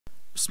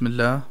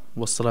Bismillah,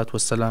 wassalatu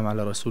wassalam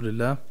ala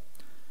Rasulillah.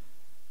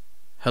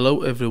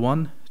 Hello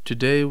everyone,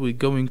 today we're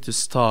going to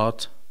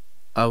start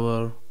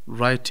our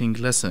writing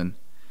lesson.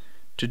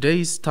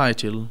 Today's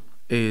title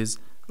is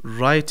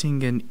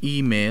Writing an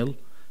Email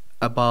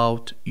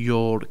about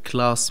your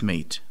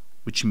classmate,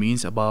 which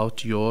means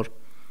about your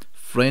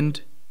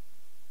friend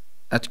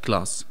at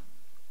class.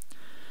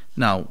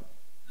 Now,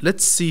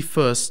 let's see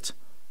first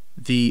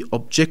the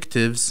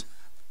objectives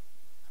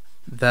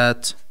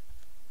that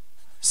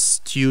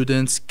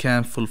students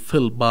can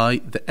fulfill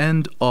by the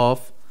end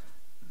of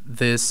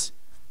this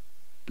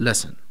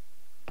lesson.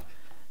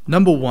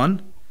 Number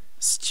one,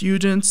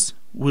 students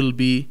will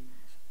be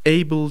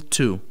able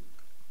to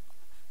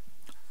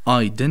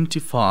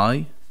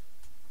identify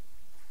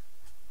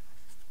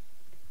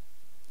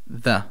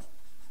the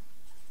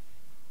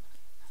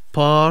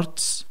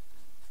parts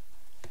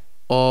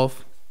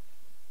of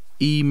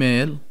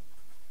email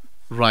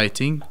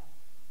writing.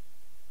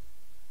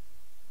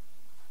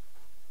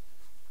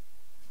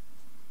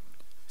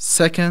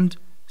 Second,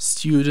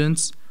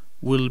 students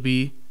will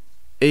be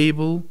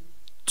able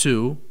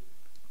to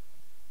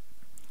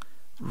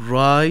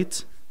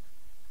write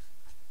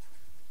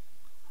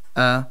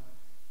an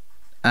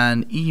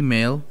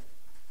email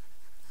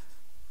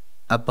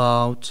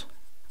about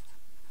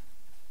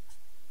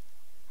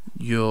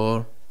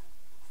your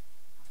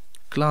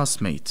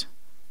classmate.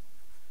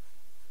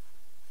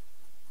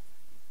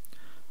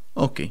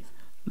 Okay,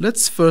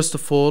 let's first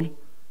of all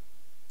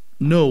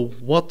know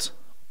what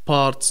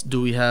parts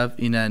do we have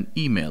in an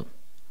email.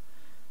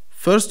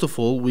 First of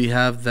all, we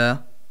have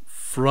the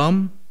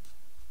from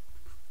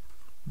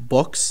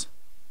box,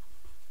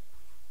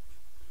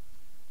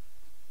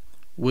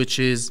 which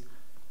is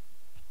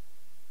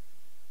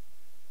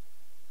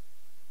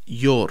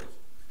your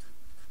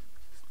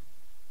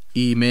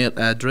email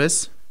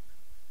address,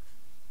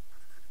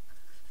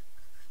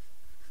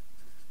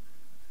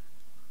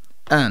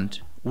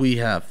 and we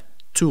have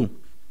to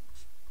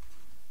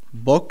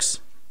box,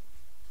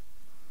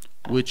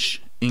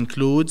 which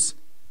includes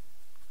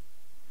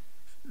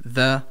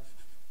the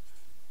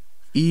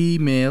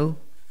email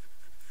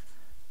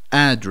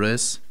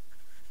address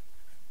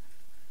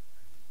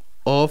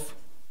of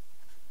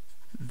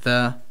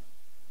the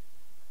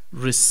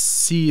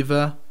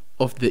receiver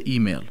of the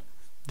email.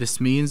 This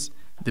means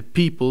the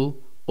people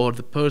or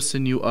the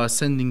person you are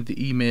sending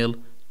the email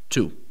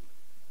to.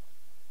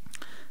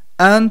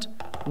 And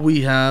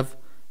we have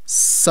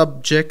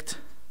subject,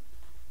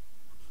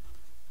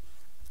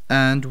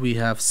 and we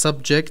have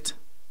subject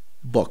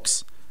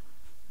box.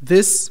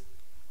 This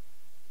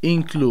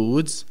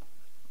includes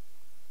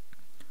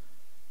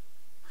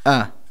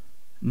a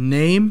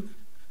name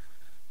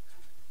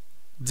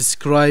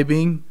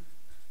describing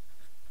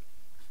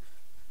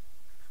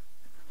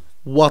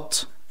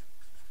what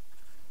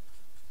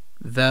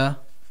the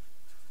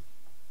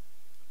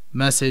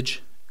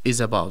message is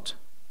about.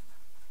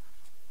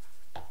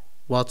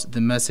 What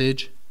the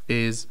message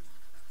is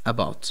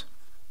about.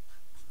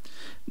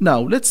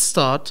 Now let's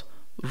start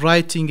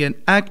writing an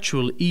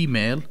actual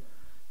email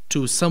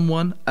to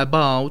someone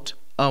about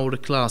our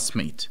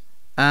classmate,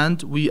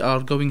 and we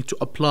are going to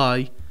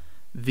apply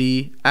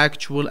the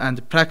actual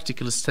and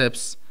practical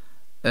steps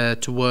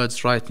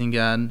towards writing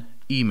an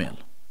email.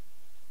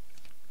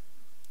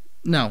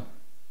 Now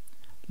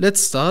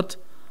let's start.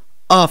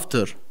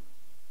 After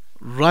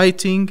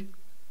writing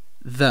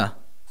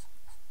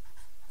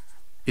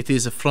it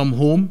is from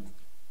whom,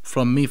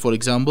 from me for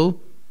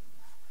example,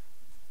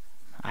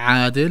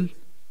 Adil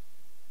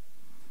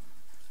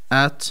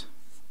at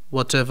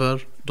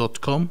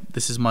whatever.com,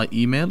 this is my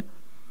email,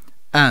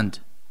 and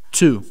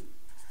to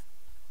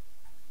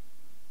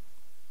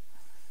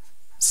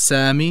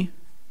Sami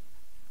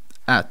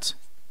at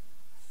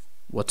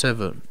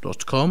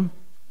whatever.com,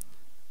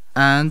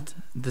 and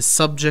the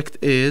subject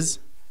is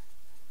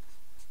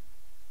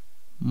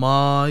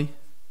my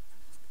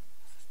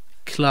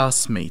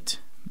classmate,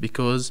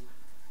 because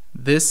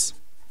this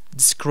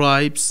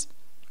describes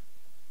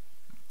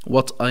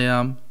what I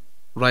am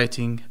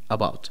writing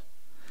about.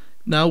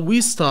 Now we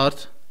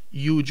start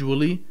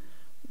usually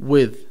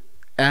with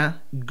a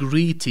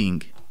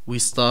greeting. We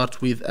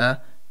start with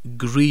a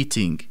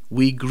greeting.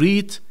 We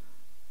greet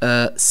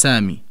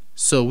Sami.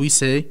 So we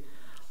say,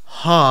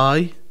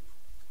 hi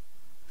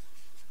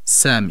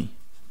Sami.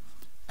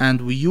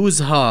 And we use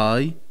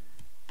hi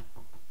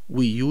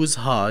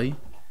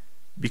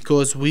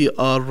because we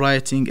are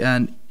writing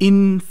an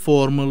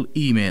informal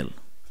email.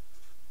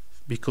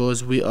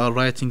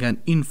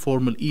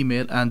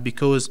 And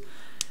because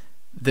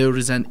there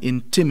is an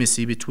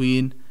intimacy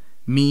between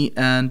me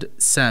and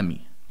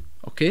Sami.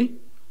 Okay?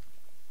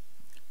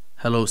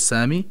 Hello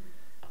Sami.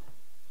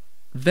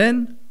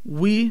 Then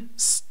we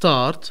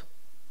start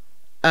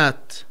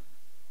at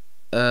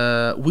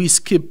we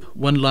skip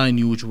one line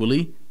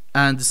usually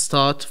and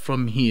start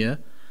from here.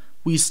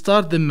 We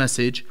start the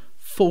message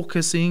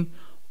focusing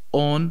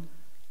on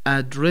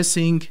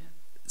addressing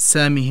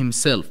Sami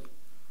himself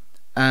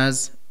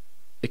as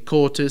a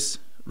courteous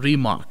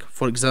remark.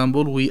 For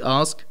example, we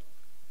ask,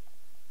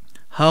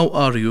 how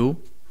are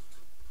you?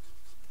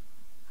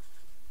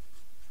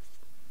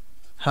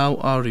 How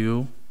are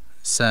you,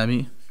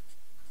 Sami?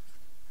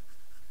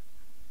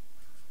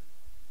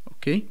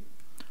 Okay.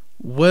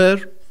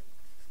 Where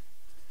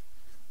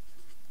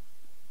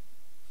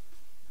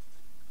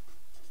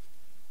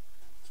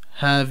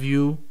have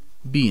you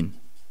been?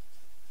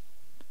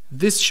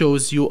 This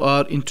shows you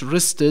are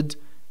interested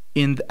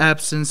in the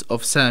absence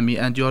of Sami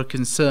and you are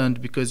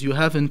concerned because you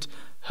haven't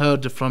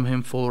heard from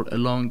him for a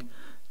long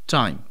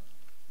time.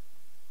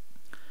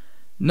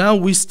 Now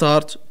we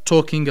start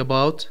talking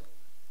about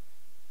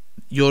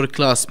your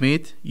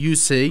classmate. You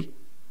say,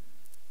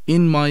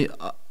 in my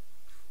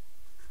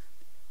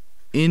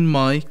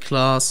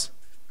class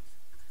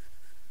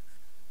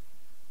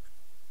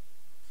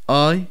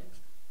I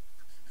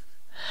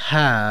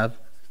have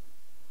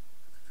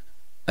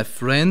a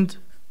friend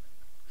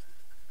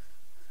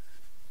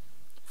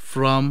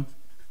from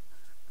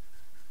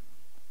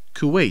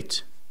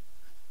Kuwait.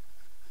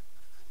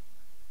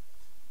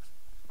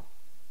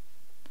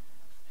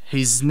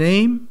 His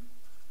name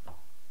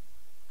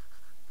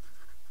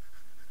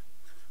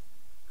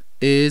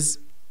is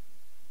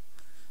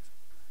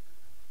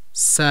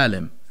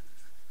Salim.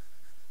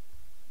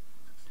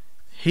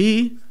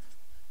 He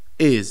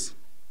is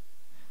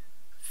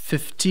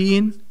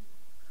 15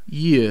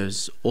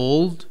 years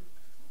old.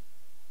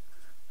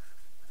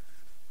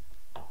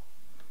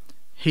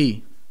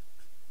 He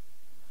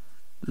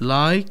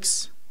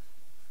likes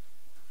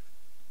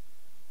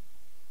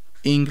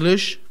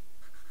English.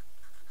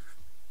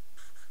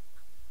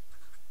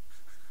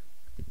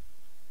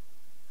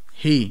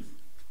 He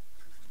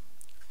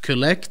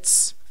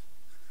collects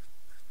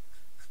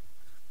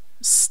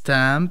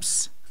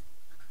stamps.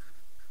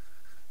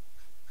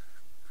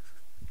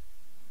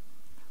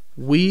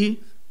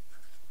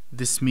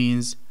 This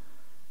means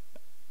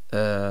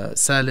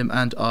Salim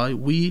and I,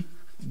 we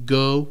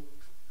go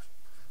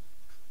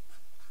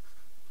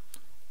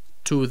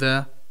to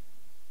the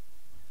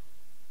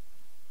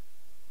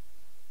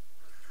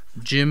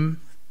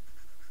gym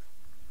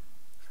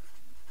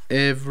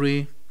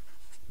every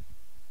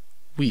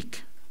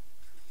week.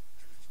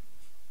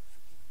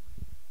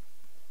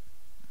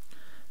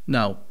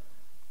 Now,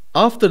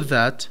 after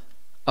that,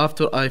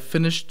 after I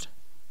finished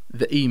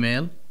the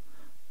email,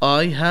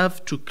 I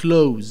have to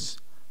close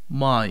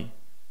my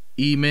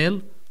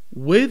email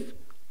with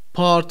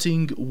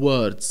parting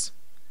words,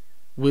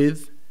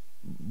 with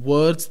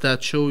words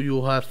that show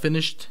you have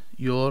finished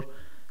your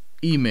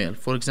email.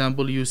 For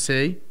example, you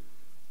say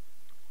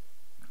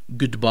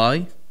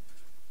goodbye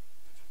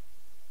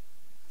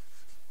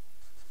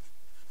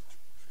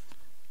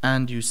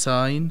and you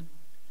sign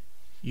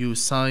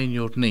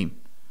your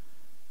name,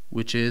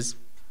 which is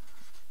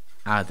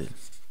Adil.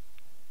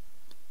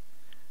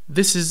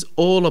 This is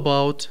all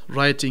about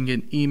writing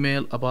an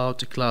email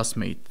about a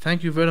classmate.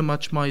 Thank you very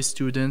much, my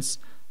students,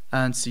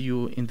 and see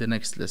you in the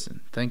next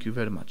lesson. Thank you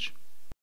very much.